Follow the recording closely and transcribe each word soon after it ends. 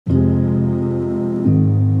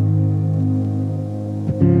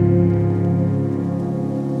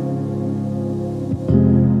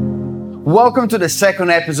Welcome to the second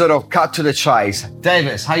episode of Cut to the Chase.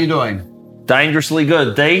 Davis, how you doing? Dangerously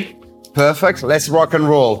good, D. Perfect. Let's rock and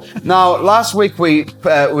roll. Now, last week we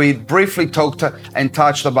briefly talked and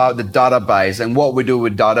touched about the database and what we do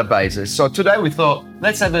with databases. So today we thought,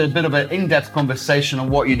 let's have a bit of an in-depth conversation on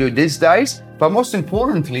what you do these days. But most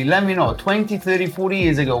importantly, let me know, 20, 30, 40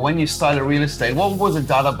 years ago when you started real estate, what was a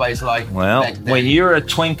database like back then? When you were a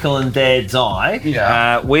twinkle in Dad's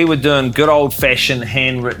eye, we were doing good old-fashioned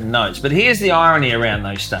handwritten notes. But here's the irony around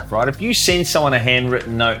those stuff, right? If you send someone a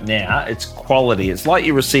handwritten note now, it's quality. It's like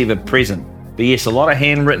you receive a present. But yes, a lot of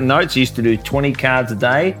handwritten notes. I used to do 20 cards a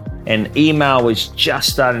day, and email was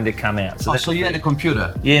just starting to come out. So you had a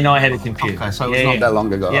computer? Yeah, no, I had a computer. Okay, so it was not that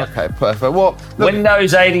long ago. Yeah. Okay, perfect. Well, look,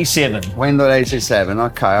 Windows 87. Windows 87.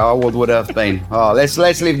 Okay, what would it have been? Oh, let's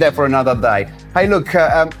leave that for another day. Hey, look,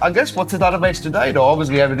 I guess what's a database today, though?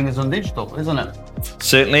 Obviously, everything is on digital, isn't it?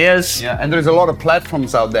 Certainly is. Yeah, and there's a lot of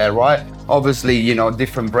platforms out there, right? Obviously, you know,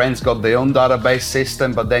 different brands got their own database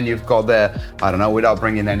system, but then you've got I don't know, without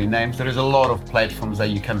bringing any names, there is a lot of platforms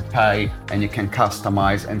that you can pay and you can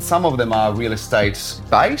customize, and some of them are real estate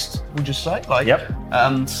based, would you say?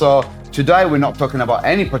 Yep. So today we're not talking about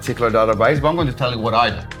any particular database, but I'm going to tell you what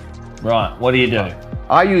I do. Right, what do you do?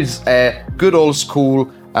 I use a good old school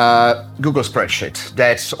Google spreadsheet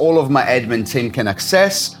that all of my admin team can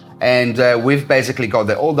access. And we've basically got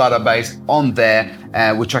the whole database on there,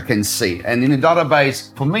 which I can see. And in a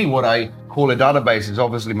database, for me, what I call a database is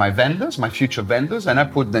obviously my vendors, my future vendors, and I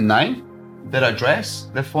put the name, their address,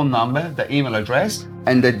 the phone number, the email address,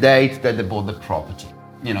 and the date that they bought the property.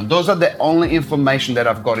 You know, those are the only information that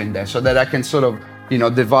I've got in there, so that I can sort of, you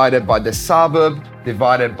know, divide it by the suburb,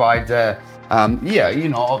 divided by the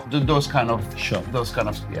those kind of.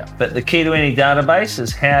 But the key to any database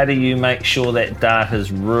is how do you make sure that data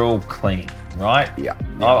is real clean, right? Yeah.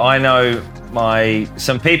 I know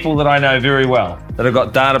some people that I know very well that have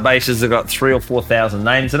got databases that got 3,000 or 4,000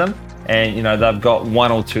 names in them, and you know they've got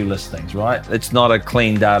one or two listings, right? It's not a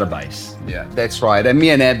clean database. Yeah, that's right. And me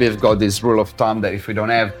and Abby have got this rule of thumb that if we don't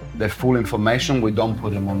have the full information, we don't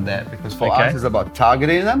put them on there, because for us it's about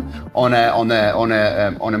targeting them on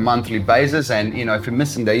a monthly basis. And you know, if you're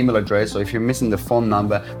missing the email address or if you're missing the phone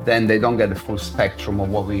number, then they don't get the full spectrum of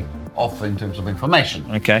what we offer in terms of information.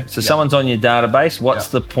 Okay, so someone's on your database. What's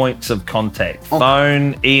the points of contact?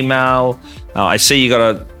 Phone, email. I see you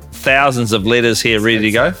got thousands of letters here ready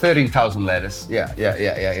to go. 13,000 letters.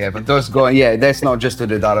 Yeah. But those going, that's not just to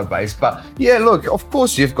the database. But yeah, look, of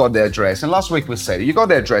course you've got the address. And last week we said you got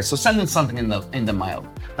the address, so send them something in the mail.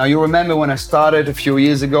 Now you remember when I started a few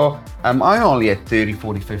years ago, I only had 30,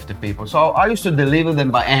 40, 50 people. So I used to deliver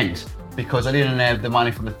them by hand, because I didn't have the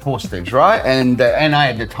money for the postage, right? And I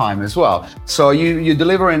had the time as well. So you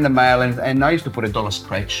deliver in the mail, and I used to put $1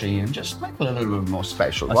 spreadsheet and just make it a little bit more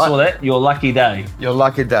special. I saw that. Your lucky day. Your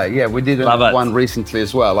lucky day. Yeah, we did one recently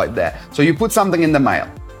as well, like that. So you put something in the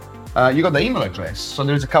mail. You got the email address. So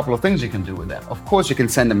there's a couple of things you can do with that. Of course, you can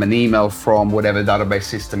send them an email from whatever database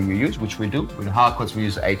system you use, which we do. With Harcourts, we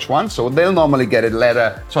use H1. So they'll normally get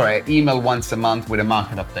an email once a month with a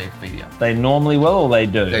market update video. They normally will, or they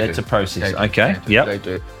do? That's a process. Okay. They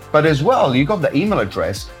do. But as well, you got the email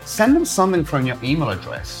address. Send them something from your email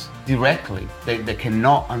address directly. They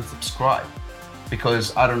cannot unsubscribe.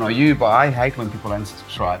 Because I don't know you, but I hate when people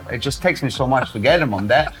unsubscribe. It just takes me so much to get them on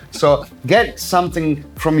that. So get something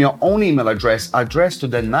from your own email address addressed to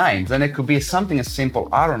their names. And it could be something as simple.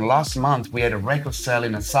 Aaron, last month we had a record sale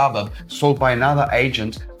in a suburb sold by another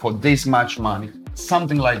agent for this much money.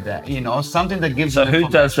 Something like that, you know, something that gives them. So who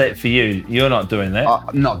does that for you? You're not doing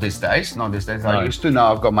that? Not these days. No. I used to.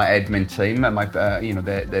 Now I've got my admin team and my,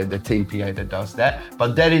 the team PA that does that.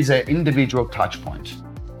 But that is an individual touch point,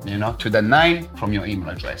 you know, to the name from your email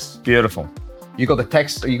address. Beautiful. You got the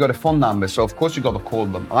text, you got a phone number, so of course you got to call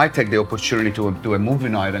them. I take the opportunity to do a movie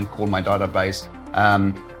night and call my database,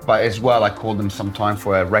 but as well I call them sometime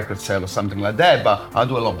for a record sale or something like that, but I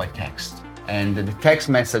do a lot by text. And the text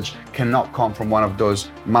message cannot come from one of those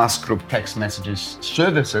mass group text messages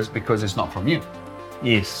services because it's not from you.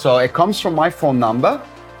 Yes. So it comes from my phone number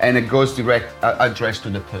and it goes direct address to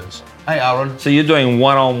the person. Hey Aaron. So you're doing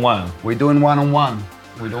one-on-one? We're doing one-on-one.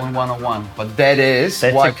 But that's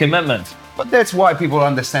a commitment. But that's why people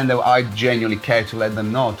understand that I genuinely care to let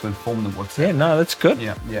them know, to inform them what's happening. Yeah, no, that's good.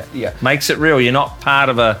 Yeah. Makes it real. You're not part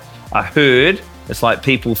of a herd. It's like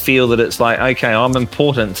people feel that it's like, okay, I'm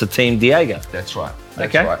important to Team Diego. That's right.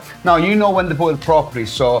 Right. Now, you know when they bought the property,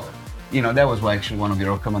 so, you know, that was actually one of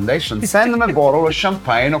your recommendations. Send them a bottle of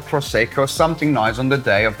champagne or Prosecco or something nice on the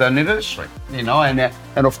day of the anniversary, you know, and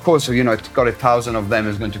of course, you know, it's got 1,000 of them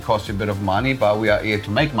is going to cost you a bit of money, but we are here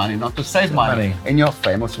to make money, not to save money. In your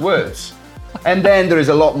famous words. And then there is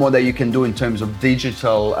a lot more that you can do in terms of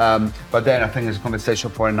digital. But then I think it's a conversation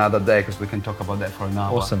for another day because we can talk about that for an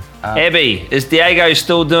hour. Awesome. Abby, is Diego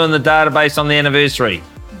still doing the database on the anniversary?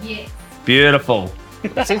 Yes. Beautiful.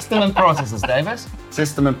 System and processes, Davis.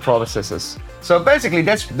 System and processes. So basically,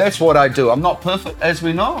 that's what I do. I'm not perfect, as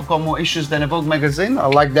we know. I've got more issues than a Vogue magazine. I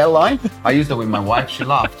like that line. I used it with my wife. She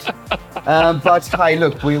laughed. But hey,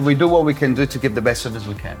 look, we do what we can do to give the best service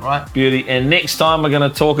we can, right? Beauty. And next time we're going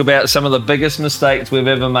to talk about some of the biggest mistakes we've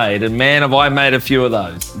ever made. And man, have I made a few of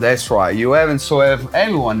those. That's right. You haven't, so have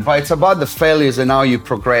everyone. But it's about the failures and how you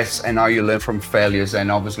progress and how you learn from failures.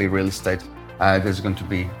 And obviously, real estate. There's going to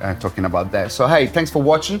be talking about that. So hey, thanks for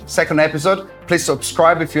watching. Second episode. Please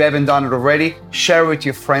subscribe if you haven't done it already. Share with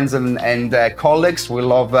your friends and colleagues. We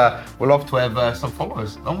love to have some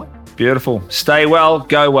followers, don't we? Beautiful. Stay well,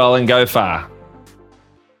 go well, and go far.